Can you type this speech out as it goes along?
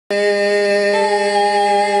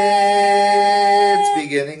It's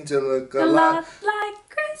beginning to look a lot like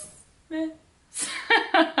Christmas.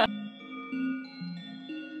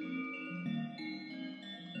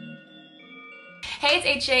 Hey,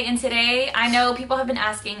 it's HJ, and today I know people have been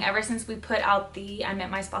asking ever since we put out the I Met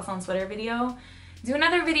My Spouse on Twitter video. Do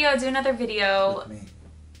another video with me.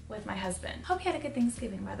 with my husband. Hope you had a good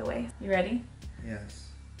Thanksgiving, by the way. You ready? Yes.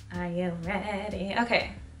 Are you ready?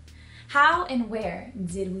 Okay. How and where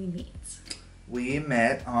did we meet? We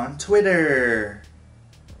met on Twitter.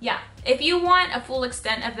 Yeah, if you want a full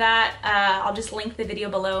extent of that, I'll just link the video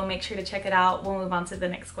below. Make sure to check it out. We'll move on to the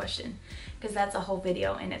next question because that's a whole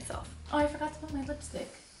video in itself. Oh, I forgot to put my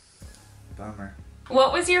lipstick. Bummer.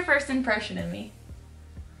 What was your first impression of me?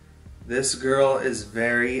 This girl is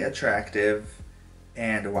very attractive.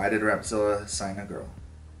 And why did Rapzilla sign a girl?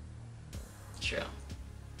 True.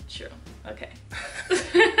 True. Okay.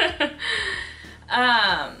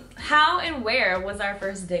 How and where was our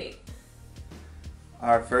first date?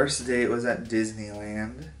 Our first date was at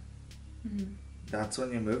Disneyland. Mm-hmm. That's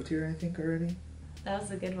when you moved here, I think, already? That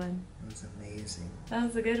was a good one. It was amazing. That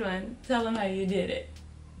was a good one. Tell them how you did it.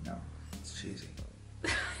 No, it's cheesy.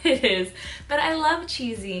 It is. But I love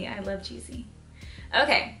cheesy. I love cheesy.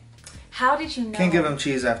 Okay. How did you know? Can't give them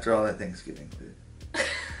cheese after all that Thanksgiving food.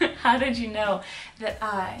 How did you know that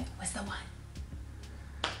I was the one?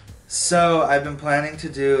 So, I've been planning to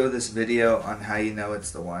do this video on how you know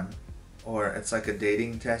it's the one. Or it's like a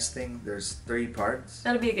dating test thing. There's 3 parts.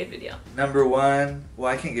 That'll be a good video. Number 1,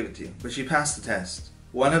 well, I can't give it to you, but you passed the test.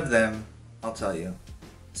 One of them, I'll tell you,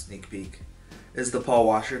 sneak peek, is the Paul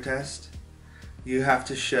Washer test. You have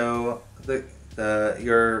to show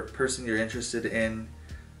your person you're interested in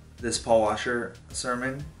this Paul Washer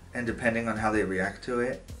sermon, and depending on how they react to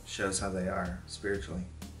it, shows how they are spiritually.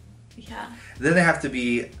 Yeah. Then they have to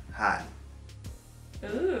be hot.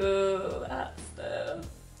 Ooh, hot stuff.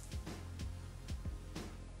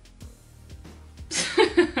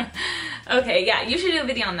 Okay, yeah, you should do a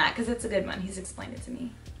video on that because it's a good one. He's explained it to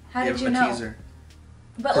me. How did you know? Teaser.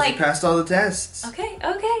 But like, he passed all the tests. Okay.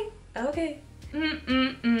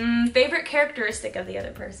 Favorite characteristic of the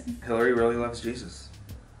other person? Hillary really loves Jesus.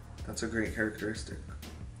 That's a great characteristic.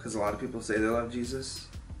 Because a lot of people say they love Jesus,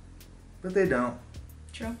 but they don't.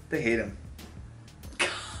 True. They hate him.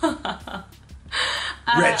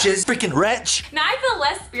 Wretches. Freaking wretch. Now I feel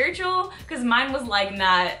less spiritual because mine was like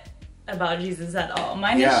not about Jesus at all.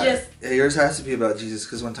 Mine is just... Yeah, yours has to be about Jesus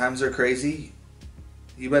because when times are crazy,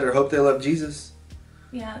 you better hope they love Jesus.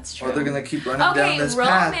 Yeah, that's true. Or they're going to keep running down this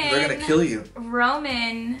path and they're going to kill you.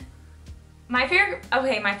 My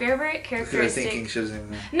favorite characteristic... You're thinking she doesn't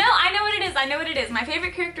even know. No, I know what it is. My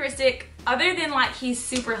favorite characteristic, other than like he's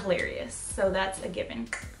super hilarious, so that's a given.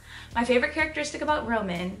 My favorite characteristic about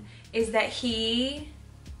Roman is that he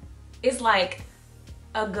is like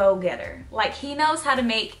a go-getter. Like he knows how to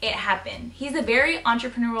make it happen. He's a very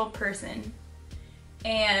entrepreneurial person.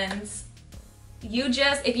 And you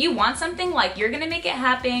just, if you want something, like you're gonna make it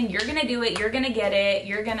happen, you're gonna do it, you're gonna get it,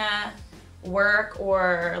 you're gonna work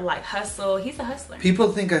or like hustle. He's a hustler.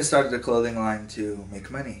 People think I started a clothing line to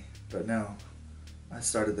make money, but no. I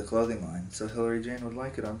started the clothing line so Hillary Jane would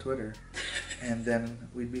like it on Twitter. And then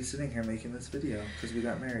we'd be sitting here making this video because we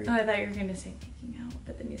got married. Oh, I thought you were gonna say making out,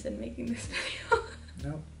 but then you said making this video.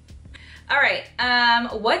 Nope. Alright,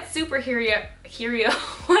 what superhero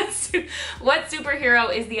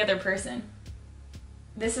is the other person?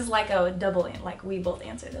 This is like a double, like we both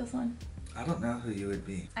answer this one. I don't know who you would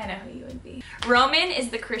be. I know who you would be. Roman is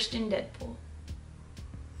the Christian Deadpool.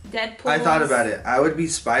 I thought about it. I would be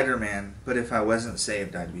Spider-Man, but if I wasn't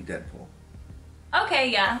saved, I'd be Deadpool. Okay,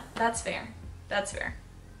 yeah, that's fair. That's fair.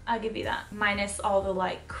 I'll give you that. Minus all the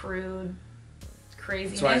like crude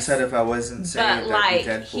craziness. That's why I said if I wasn't saved, I'd be Deadpool. But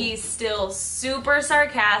like, he's still super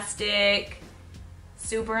sarcastic,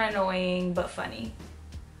 super annoying, but funny.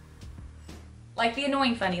 Like the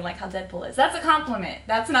annoying funny, like how Deadpool is. That's a compliment.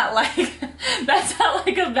 That's not like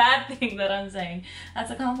a bad thing that I'm saying. That's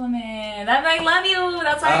a compliment. That I love you.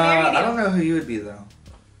 That's why I married you. I don't know who you would be though.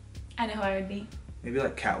 I know who I would be. Maybe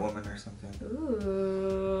like Catwoman or something.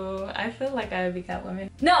 Ooh, I feel like I would be Catwoman.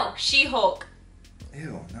 No, She-Hulk.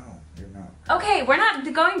 Ew, no, you're not. Okay, we're not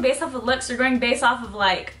going based off of looks. We're going based off of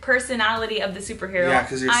like personality of the superhero. Yeah,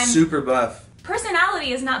 because you're super buff.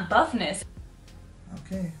 Personality is not buffness.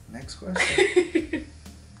 Okay, next question.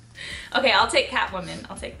 Okay, I'll take Catwoman.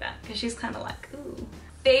 I'll take that because she's kind of like, ooh.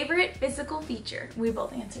 Favorite physical feature? We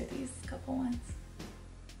both answered these couple ones.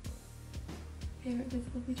 Favorite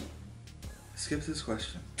physical feature? Skip this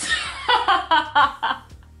question.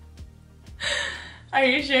 I Are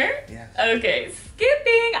you sure? Yeah. Okay,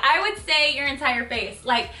 skipping. I would say your entire face.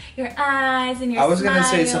 Like your eyes and your I was smile. gonna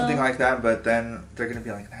say something like that, but then they're gonna be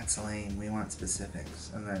like, that's lame. We want specifics.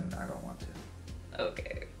 And then I don't want to.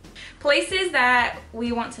 Okay. Places that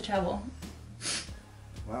we want to travel.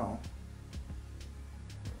 Well,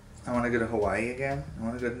 I want to go to Hawaii again. I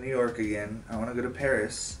want to go to New York again. I want to go to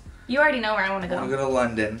Paris. You already know where I want to I want to go. go to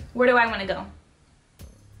London. Where do I want to go?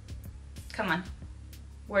 Come on.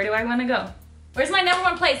 Where do I want to go? Where's my number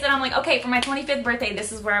one place that I'm like, okay, for my 25th birthday,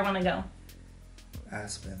 this is where I want to go?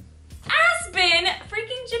 Aspen. Aspen!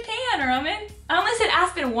 Freaking Japan, Roman. I only said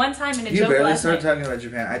Aspen one time in a You joke barely last started night. talking about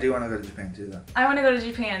Japan. I do want to go to Japan too, though. I want to go to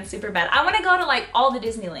Japan super bad. I want to go to like all the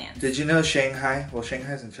Disneylands. Did you know Shanghai? Well,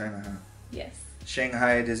 Shanghai's in China, huh? Yes.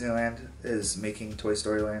 Shanghai Disneyland is making Toy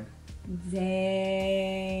Story Land.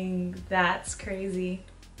 Dang, that's crazy.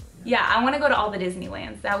 Yeah, I want to go to all the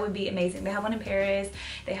Disneylands. That would be amazing. They have one in Paris.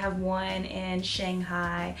 They have one in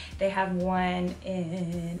Shanghai. They have one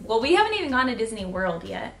in... Well, we haven't even gone to Disney World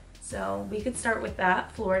yet. So we could start with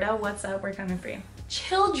that. Florida, what's up? We're coming for you.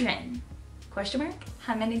 Children. Question mark?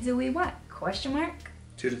 How many do we want? Question mark?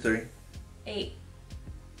 2 to 3. 8.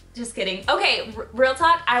 Just kidding. Okay, real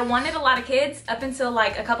talk. I wanted a lot of kids up until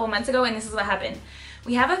like a couple months ago, and this is what happened.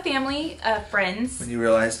 We have a family of friends. When you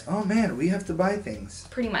realized, oh man, we have to buy things.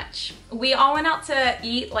 Pretty much. We all went out to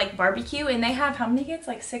eat like barbecue, and they have how many kids?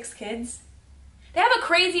 Like 6 kids? They have a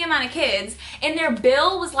crazy amount of kids, and their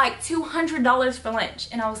bill was like $200 for lunch.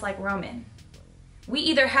 And I was like, Roman, we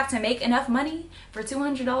either have to make enough money for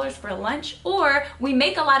 $200 for lunch, or we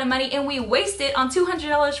make a lot of money and we waste it on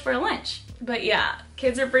 $200 for lunch. But yeah,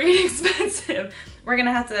 kids are pretty expensive. We're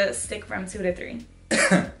gonna have to stick from 2 to 3.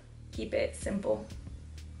 Keep it simple.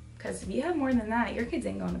 Because if you have more than that, your kids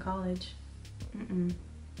ain't going to college.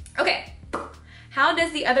 Okay. How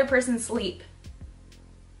does the other person sleep?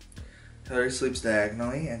 Hillary sleeps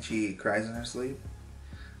diagonally and she cries in her sleep.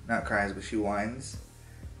 Not cries, but she whines.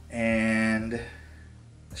 And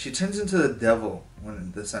she turns into the devil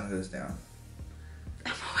when the sun goes down.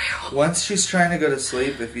 I'm a werewolf. Once she's trying to go to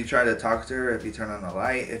sleep, if you try to talk to her, if you turn on the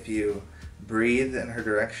light, if you breathe in her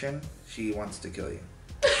direction, she wants to kill you.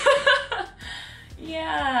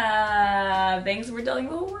 Yeah. Thanks for telling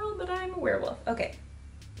the whole world that I'm a werewolf. Okay.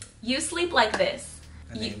 You sleep like this.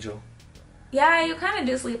 An angel. Yeah, you kind of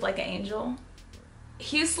do sleep like an angel.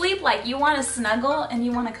 You sleep like you want to snuggle and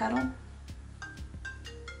you want to cuddle.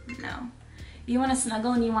 No. You want to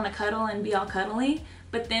snuggle and you want to cuddle and be all cuddly,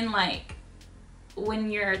 but then like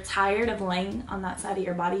when you're tired of laying on that side of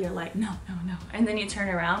your body, you're like, no, no, no. And then you turn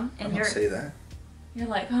around and Don't say that. You're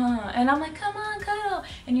like, huh? And I'm like, come on, cuddle.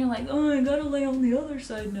 And you're like, oh, I gotta lay on the other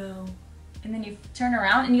side now. And then you turn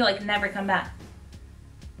around and you like never come back.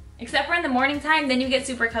 Except for in the morning time, then you get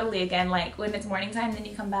super cuddly again. Like when it's morning time, then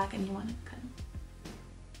you come back and you want to cuddle.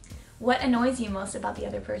 What annoys you most about the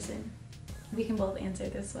other person? We can both answer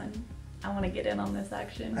this one. I want to get in on this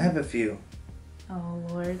action. I have a few. Oh,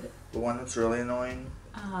 Lord. The one that's really annoying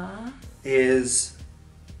Uh-huh. is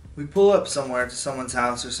we pull up somewhere to someone's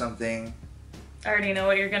house or something. I already know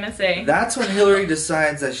what you're gonna say. That's when Hillary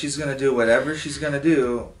decides that she's gonna do whatever she's gonna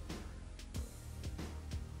do.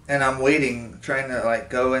 And I'm waiting, trying to like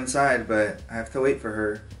go inside, but I have to wait for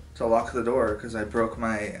her to lock the door because I broke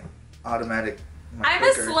my automatic. I'm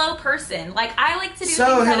a slow person. Like I like to do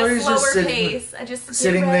So things Hillary's at a just slower sitting- pace. I just get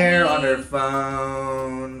Sitting there on her ready.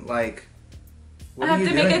 phone, like. What I are have you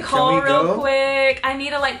to doing? make a Can call we real go? quick. I need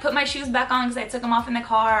to like put my shoes back on because I took them off in the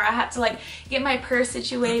car. I have to like get my purse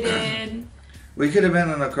situated. We could have been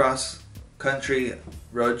on a cross-country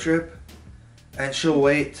road trip, and she'll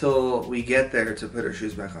wait till we get there to put her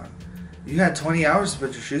shoes back on. You had 20 hours to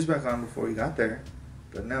put your shoes back on before you got there,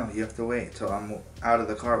 but no, you have to wait till I'm out of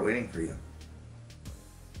the car waiting for you.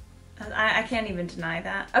 I can't even deny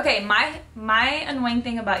that. Okay, my annoying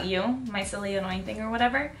thing about you, my silly annoying thing or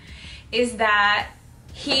whatever, is that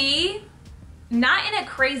he, not in a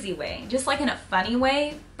crazy way, just like in a funny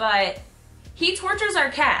way, but he tortures our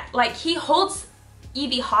cat. Like he holds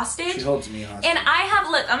Evie hostage. She holds me hostage. And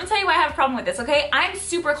look, I'm gonna tell you why I have a problem with this, okay? I'm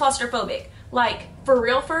super claustrophobic. Like, for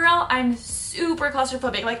real, I'm super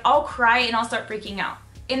claustrophobic. Like, I'll cry and I'll start freaking out.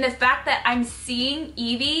 And the fact that I'm seeing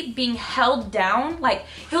Evie being held down, like,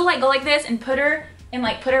 he'll like go like this and put her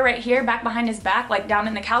right here, back behind his back, like down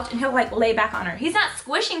in the couch, and he'll like lay back on her. He's not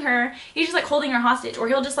squishing her, he's just like holding her hostage. Or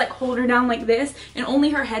he'll just like hold her down like this and only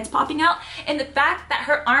her head's popping out. And the fact that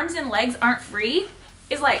her arms and legs aren't free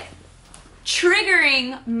is like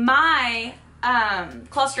triggering my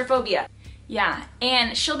claustrophobia. Yeah,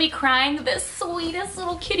 and she'll be crying the sweetest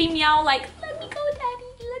little kitty meow, like, let me go,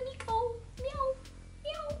 daddy, let me go, meow,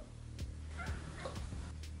 meow.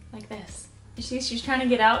 Like this. She's trying to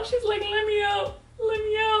get out. She's like, let me out. Let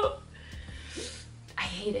me out. I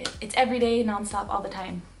hate it. It's every day, nonstop, all the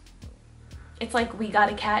time. It's like we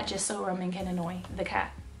got a cat just so Roman can annoy the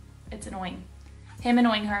cat. It's annoying. Him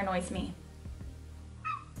annoying her annoys me.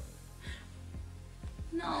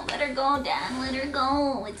 No, let her go, Dad. Let her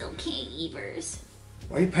go. It's okay, Evers.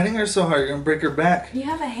 Why are you petting her so hard? You're gonna break her back. You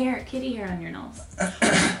have a kitty hair on your nose.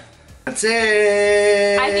 That's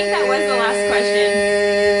it. I think that was the last question.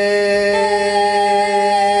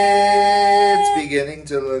 It's beginning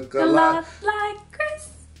to look a lot like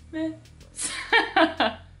Christmas.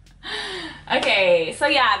 Okay, so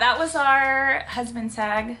yeah, that was our husband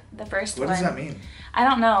tag, the first one. What does that mean? I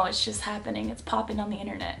don't know. It's just happening. It's popping on the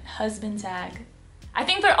internet. Husband tag. I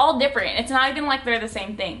think they're all different. It's not even like they're the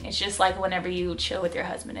same thing. It's just like whenever you chill with your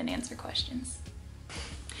husband and answer questions.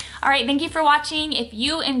 All right, thank you for watching. If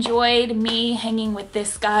you enjoyed me hanging with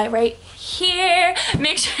this guy right here,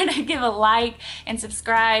 make sure to give a like and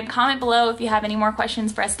subscribe. Comment below if you have any more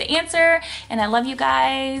questions for us to answer. And I love you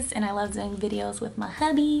guys, and I love doing videos with my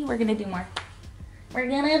hubby. We're gonna do more. We're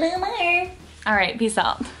gonna do more. All right, peace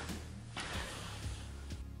out.